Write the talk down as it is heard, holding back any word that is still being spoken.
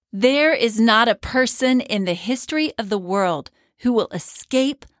There is not a person in the history of the world who will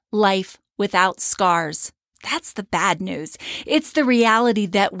escape life without scars. That's the bad news. It's the reality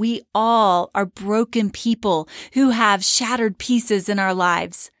that we all are broken people who have shattered pieces in our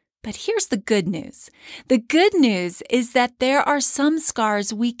lives. But here's the good news. The good news is that there are some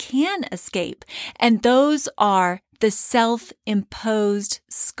scars we can escape, and those are the self-imposed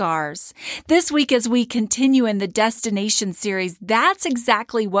scars. This week, as we continue in the Destination series, that's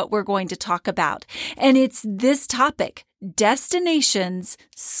exactly what we're going to talk about. And it's this topic, destinations,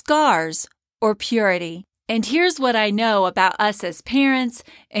 scars, or purity. And here's what I know about us as parents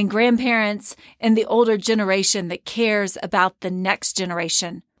and grandparents and the older generation that cares about the next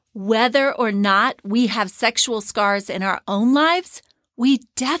generation. Whether or not we have sexual scars in our own lives, we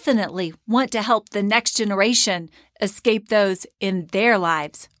definitely want to help the next generation escape those in their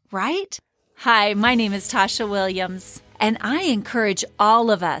lives, right? Hi, my name is Tasha Williams, and I encourage all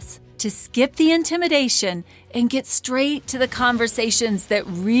of us to skip the intimidation and get straight to the conversations that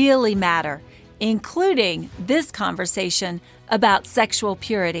really matter, including this conversation about sexual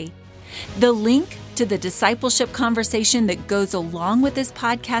purity. The link to the discipleship conversation that goes along with this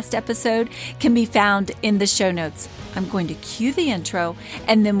podcast episode can be found in the show notes. I'm going to cue the intro,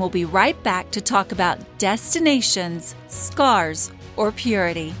 and then we'll be right back to talk about destinations, scars, or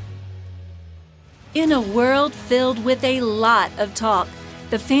purity. In a world filled with a lot of talk,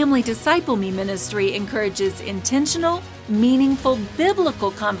 the Family Disciple Me ministry encourages intentional, meaningful,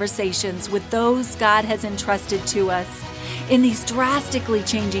 biblical conversations with those God has entrusted to us. In these drastically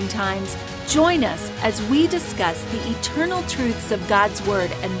changing times, join us as we discuss the eternal truths of God's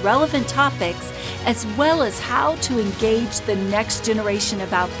Word and relevant topics, as well as how to engage the next generation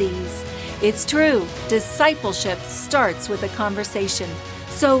about these. It's true, discipleship starts with a conversation.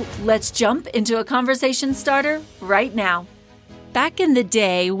 So let's jump into a conversation starter right now. Back in the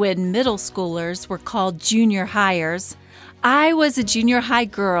day when middle schoolers were called junior highers, I was a junior high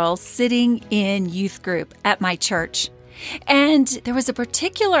girl sitting in youth group at my church. And there was a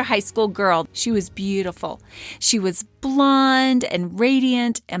particular high school girl. She was beautiful. She was blonde and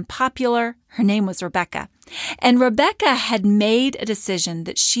radiant and popular. Her name was Rebecca. And Rebecca had made a decision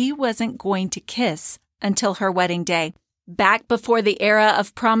that she wasn't going to kiss until her wedding day. Back before the era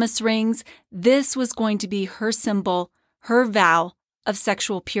of promise rings, this was going to be her symbol, her vow of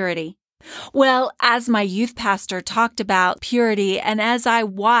sexual purity. Well, as my youth pastor talked about purity, and as I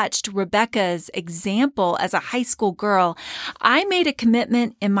watched Rebecca's example as a high school girl, I made a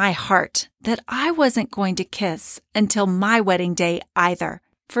commitment in my heart that I wasn't going to kiss until my wedding day either.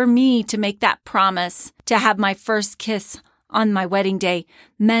 For me to make that promise to have my first kiss on my wedding day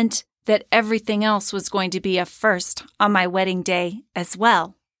meant that everything else was going to be a first on my wedding day as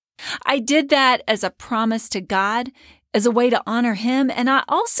well. I did that as a promise to God, as a way to honor Him, and I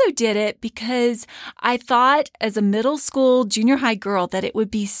also did it because I thought as a middle school, junior high girl that it would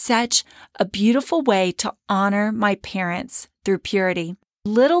be such a beautiful way to honor my parents through purity.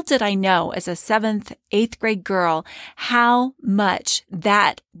 Little did I know as a 7th, 8th grade girl how much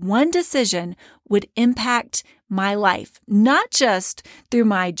that one decision would impact my life, not just through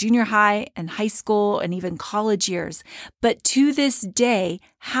my junior high and high school and even college years, but to this day,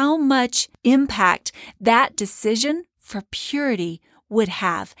 how much impact that decision for purity would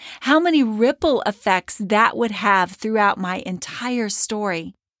have, how many ripple effects that would have throughout my entire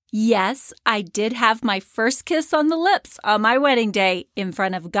story. Yes, I did have my first kiss on the lips on my wedding day in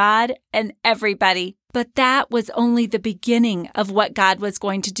front of God and everybody, but that was only the beginning of what God was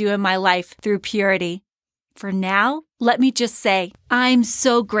going to do in my life through purity. For now, let me just say, I'm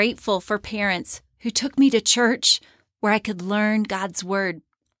so grateful for parents who took me to church where I could learn God's Word.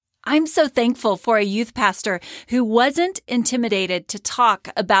 I'm so thankful for a youth pastor who wasn't intimidated to talk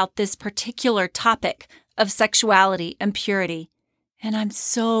about this particular topic of sexuality and purity. And I'm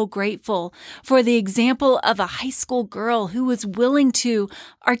so grateful for the example of a high school girl who was willing to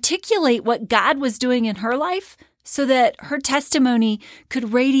articulate what God was doing in her life so that her testimony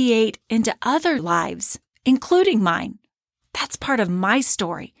could radiate into other lives, including mine. That's part of my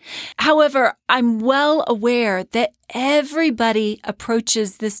story. However, I'm well aware that everybody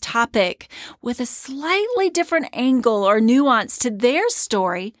approaches this topic with a slightly different angle or nuance to their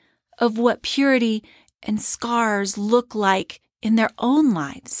story of what purity and scars look like in their own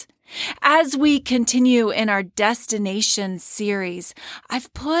lives. As we continue in our Destination series,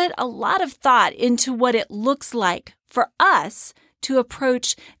 I've put a lot of thought into what it looks like for us to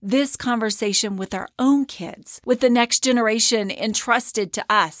approach this conversation with our own kids, with the next generation entrusted to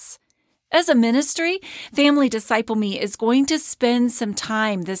us. As a ministry, Family Disciple Me is going to spend some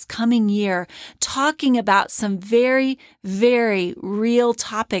time this coming year talking about some very, very real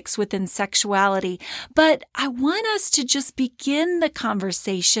topics within sexuality. But I want us to just begin the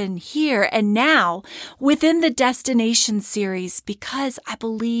conversation here and now within the Destination series because I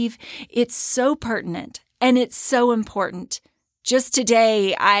believe it's so pertinent and it's so important. Just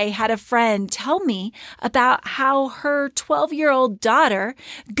today, I had a friend tell me about how her 12-year-old daughter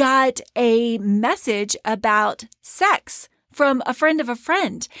got a message about sex from a friend of a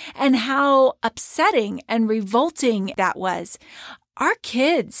friend and how upsetting and revolting that was. Our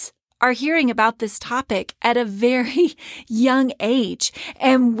kids are hearing about this topic at a very young age,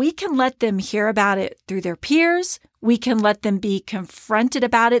 and we can let them hear about it through their peers. We can let them be confronted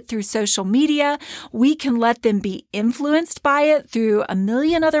about it through social media. We can let them be influenced by it through a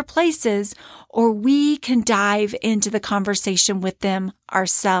million other places, or we can dive into the conversation with them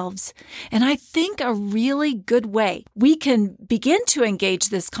ourselves. And I think a really good way we can begin to engage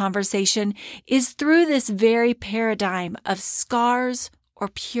this conversation is through this very paradigm of scars or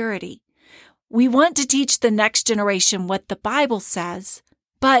purity. We want to teach the next generation what the Bible says.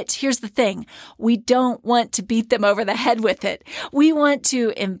 But here's the thing, we don't want to beat them over the head with it. We want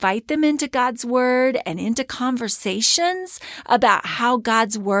to invite them into God's Word and into conversations about how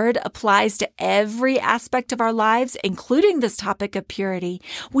God's Word applies to every aspect of our lives, including this topic of purity.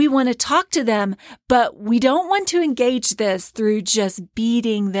 We want to talk to them, but we don't want to engage this through just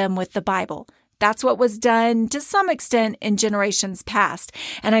beating them with the Bible. That's what was done to some extent in generations past.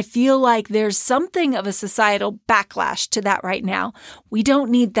 And I feel like there's something of a societal backlash to that right now. We don't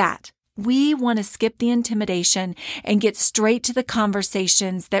need that. We want to skip the intimidation and get straight to the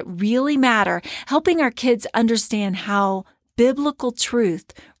conversations that really matter, helping our kids understand how biblical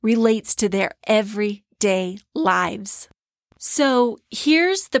truth relates to their everyday lives. So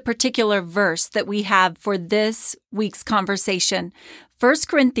here's the particular verse that we have for this week's conversation. 1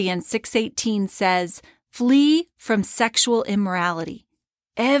 Corinthians 6:18 says, "Flee from sexual immorality.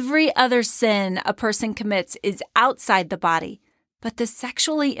 Every other sin a person commits is outside the body, but the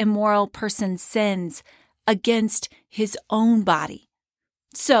sexually immoral person sins against his own body."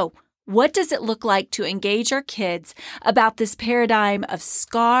 So, what does it look like to engage our kids about this paradigm of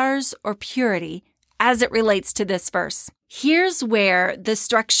scars or purity as it relates to this verse? Here's where the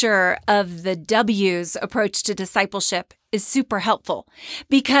structure of the W's approach to discipleship is super helpful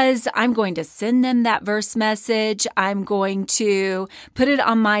because I'm going to send them that verse message. I'm going to put it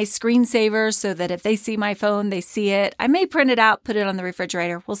on my screensaver so that if they see my phone, they see it. I may print it out, put it on the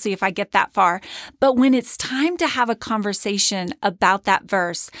refrigerator. We'll see if I get that far. But when it's time to have a conversation about that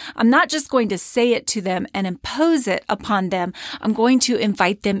verse, I'm not just going to say it to them and impose it upon them. I'm going to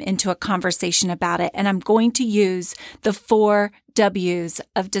invite them into a conversation about it. And I'm going to use the 4 W's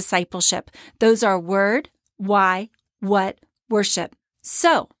of discipleship. Those are word, why, what, worship.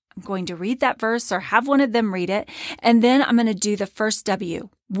 So I'm going to read that verse or have one of them read it. And then I'm going to do the first W,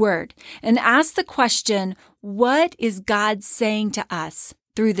 word, and ask the question, what is God saying to us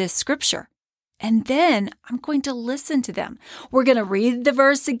through this scripture? And then I'm going to listen to them. We're going to read the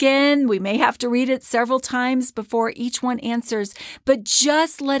verse again. We may have to read it several times before each one answers, but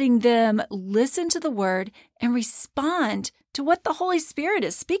just letting them listen to the word and respond to what the Holy Spirit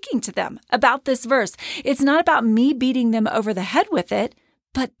is speaking to them about this verse. It's not about me beating them over the head with it,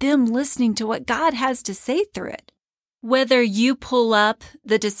 but them listening to what God has to say through it. Whether you pull up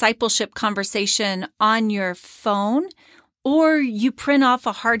the discipleship conversation on your phone or you print off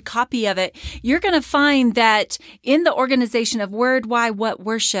a hard copy of it, you're going to find that in the organization of word, why, what,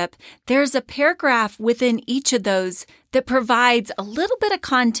 worship, there's a paragraph within each of those that provides a little bit of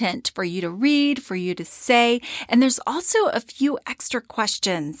content for you to read, for you to say. And there's also a few extra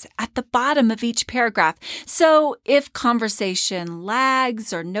questions at the bottom of each paragraph. So if conversation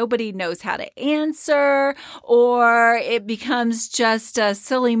lags or nobody knows how to answer, or it becomes just a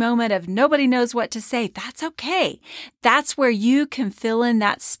silly moment of nobody knows what to say, that's okay. That's where you can fill in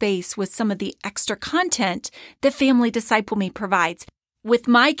that space with some of the extra content that Family Disciple Me provides. With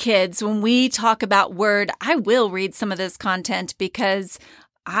my kids, when we talk about word, I will read some of this content because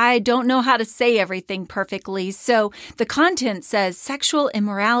I don't know how to say everything perfectly. So the content says sexual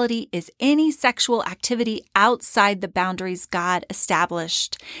immorality is any sexual activity outside the boundaries God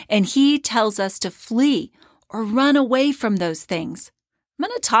established. And He tells us to flee or run away from those things. I'm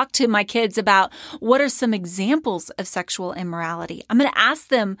going to talk to my kids about what are some examples of sexual immorality. I'm going to ask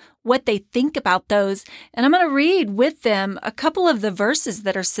them what they think about those, and I'm going to read with them a couple of the verses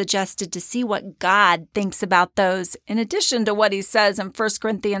that are suggested to see what God thinks about those, in addition to what He says in 1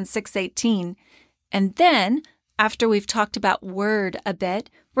 Corinthians 6:18. And then After we've talked about word a bit,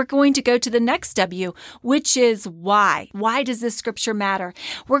 we're going to go to the next W, which is why. Why does this scripture matter?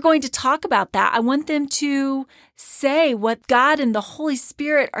 We're going to talk about that. I want them to say what God and the Holy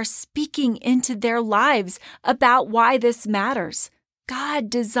Spirit are speaking into their lives about why this matters. God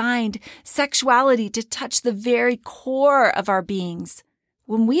designed sexuality to touch the very core of our beings.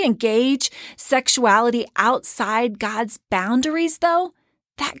 When we engage sexuality outside God's boundaries, though,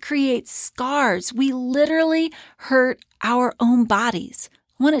 that creates scars. We literally hurt our own bodies.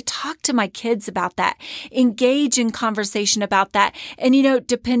 I want to talk to my kids about that, engage in conversation about that. And,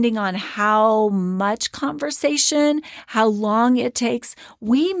 depending on how much conversation, how long it takes,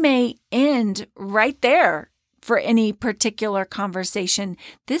 we may end right there for any particular conversation.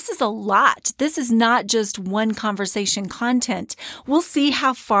 This is a lot. This is not just one conversation content. We'll see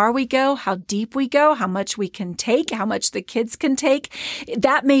how far we go, how deep we go, how much we can take, how much the kids can take.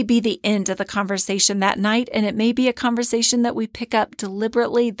 That may be the end of the conversation that night, and it may be a conversation that we pick up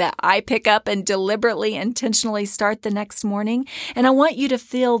deliberately, that I pick up and deliberately, intentionally start the next morning. And I want you to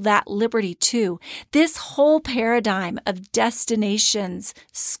feel that liberty too. This whole paradigm of destinations,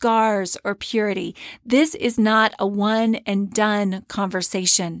 scars, or purity, this is not a one and done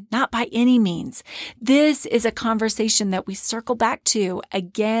conversation, not by any means. This is a conversation that we circle back to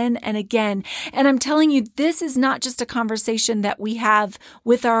again and again. And I'm telling you, this is not just a conversation that we have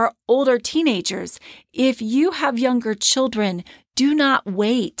with our older teenagers. If you have younger children, do not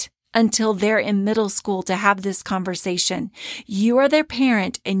wait until they're in middle school to have this conversation. You are their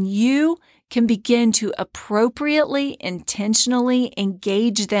parent, and you can begin to appropriately, intentionally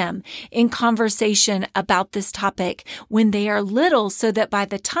engage them in conversation about this topic when they are little, so that by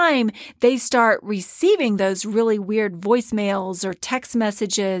the time they start receiving those really weird voicemails or text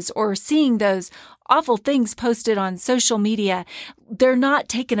messages or seeing those awful things posted on social media, they're not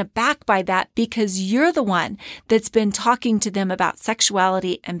taken aback by that, because you're the one that's been talking to them about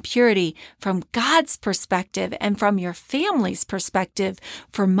sexuality and purity from God's perspective and from your family's perspective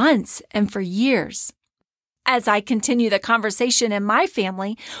for months and for years. As I continue the conversation in my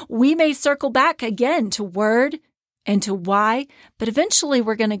family, we may circle back again to word and to why, but eventually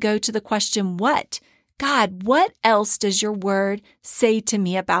we're going to go to the question, what? God, what else does your word say to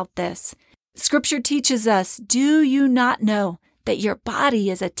me about this? Scripture teaches us, do you not know that your body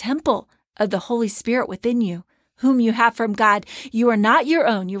is a temple of the Holy Spirit within you, whom you have from God? You are not your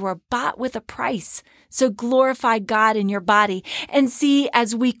own. You are bought with a price. So glorify God in your body. And see,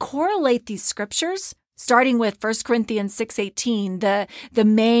 as we correlate these scriptures, starting with 1 Corinthians 6:18, the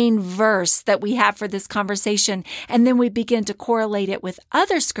main verse that we have for this conversation, and then we begin to correlate it with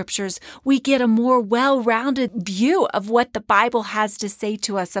other scriptures, we get a more well-rounded view of what the Bible has to say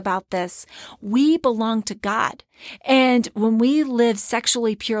to us about this. We belong to God. And when we live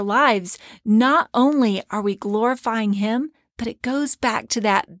sexually pure lives, not only are we glorifying Him, but it goes back to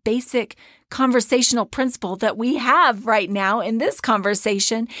that basic conversational principle that we have right now in this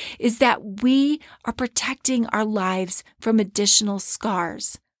conversation, is that we are protecting our lives from additional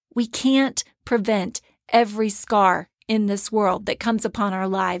scars. We can't prevent every scar in this world that comes upon our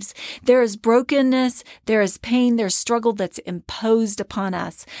lives. There is brokenness, there is pain, there's struggle that's imposed upon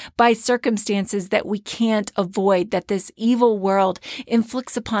us by circumstances that we can't avoid, that this evil world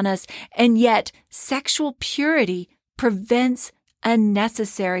inflicts upon us. And yet, sexual purity prevents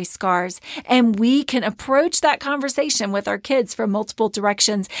unnecessary scars. And we can approach that conversation with our kids from multiple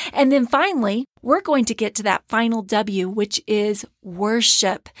directions. And then finally, we're going to get to that final W, which is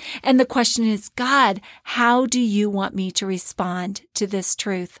worship. And the question is, God, how do you want me to respond to this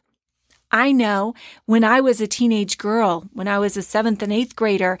truth? I know when I was a teenage girl, when I was a 7th and 8th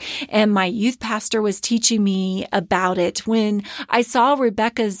grader, and my youth pastor was teaching me about it, when I saw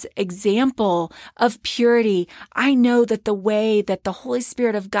Rebecca's example of purity, I know that the way that the Holy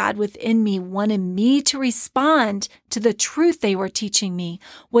Spirit of God within me wanted me to respond to the truth they were teaching me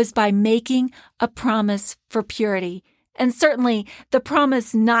was by making a promise for purity. And certainly the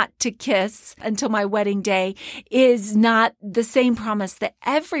promise not to kiss until my wedding day is not the same promise that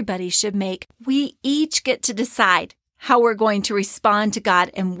everybody should make. We each get to decide how we're going to respond to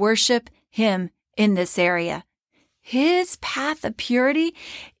God and worship Him in this area. His path of purity,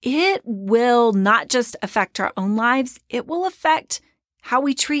 it will not just affect our own lives, it will affect how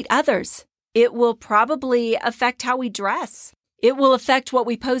we treat others. It will probably affect how we dress. It will affect what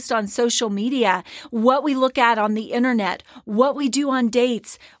we post on social media, what we look at on the internet, what we do on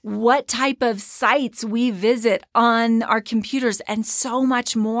dates, what type of sites we visit on our computers, and so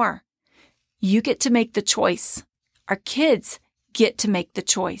much more. You get to make the choice. Our kids get to make the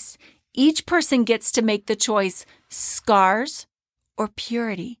choice. Each person gets to make the choice, scars or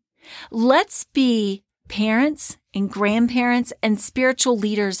purity. Let's be parents and grandparents and spiritual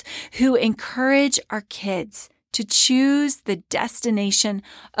leaders who encourage our kids to choose the destination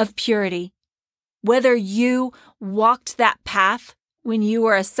of purity. Whether you walked that path when you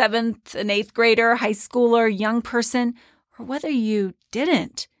were a 7th and 8th grader, high schooler, young person, or whether you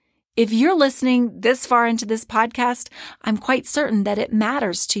didn't, if you're listening this far into this podcast, I'm quite certain that it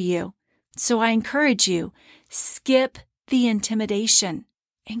matters to you. So I encourage you, skip the intimidation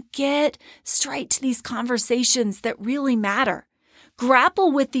and get straight to these conversations that really matter.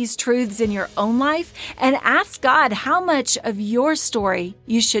 Grapple with these truths in your own life and ask God how much of your story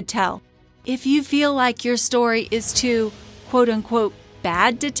you should tell. If you feel like your story is too, quote unquote,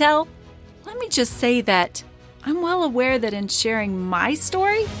 bad to tell, let me just say that I'm well aware that in sharing my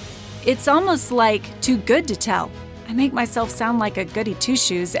story, it's almost like too good to tell. I make myself sound like a goody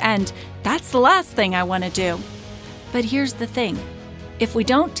two-shoes, and that's the last thing I want to do. But here's the thing. If we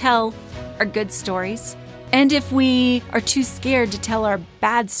don't tell our good stories, and if we are too scared to tell our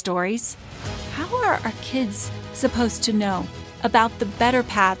bad stories, how are our kids supposed to know about the better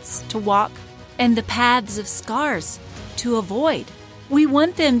paths to walk and the paths of scars to avoid? We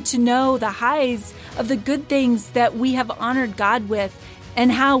want them to know the highs of the good things that we have honored God with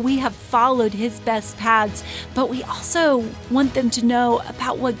and how we have followed His best paths, but we also want them to know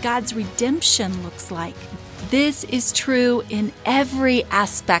about what God's redemption looks like. This is true in every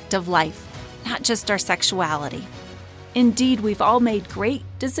aspect of life, not just our sexuality. Indeed, we've all made great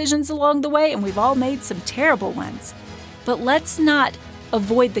decisions along the way, and we've all made some terrible ones. But let's not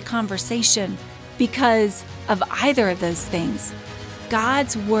avoid the conversation because of either of those things.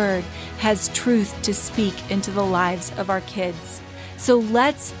 God's Word has truth to speak into the lives of our kids. So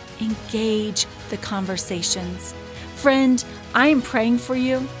let's engage the conversations. Friend, I am praying for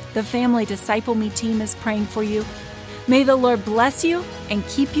you. The Family Disciple Me team is praying for you. May the Lord bless you and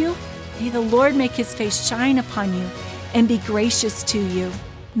keep you. May the Lord make His face shine upon you and be gracious to you.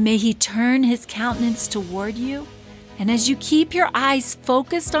 May He turn His countenance toward you. And as you keep your eyes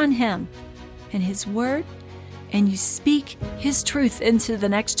focused on Him and His Word, and you speak His truth into the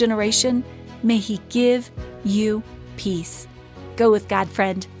next generation, may He give you peace. Go with God,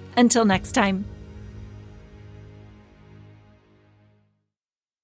 friend. Until next time.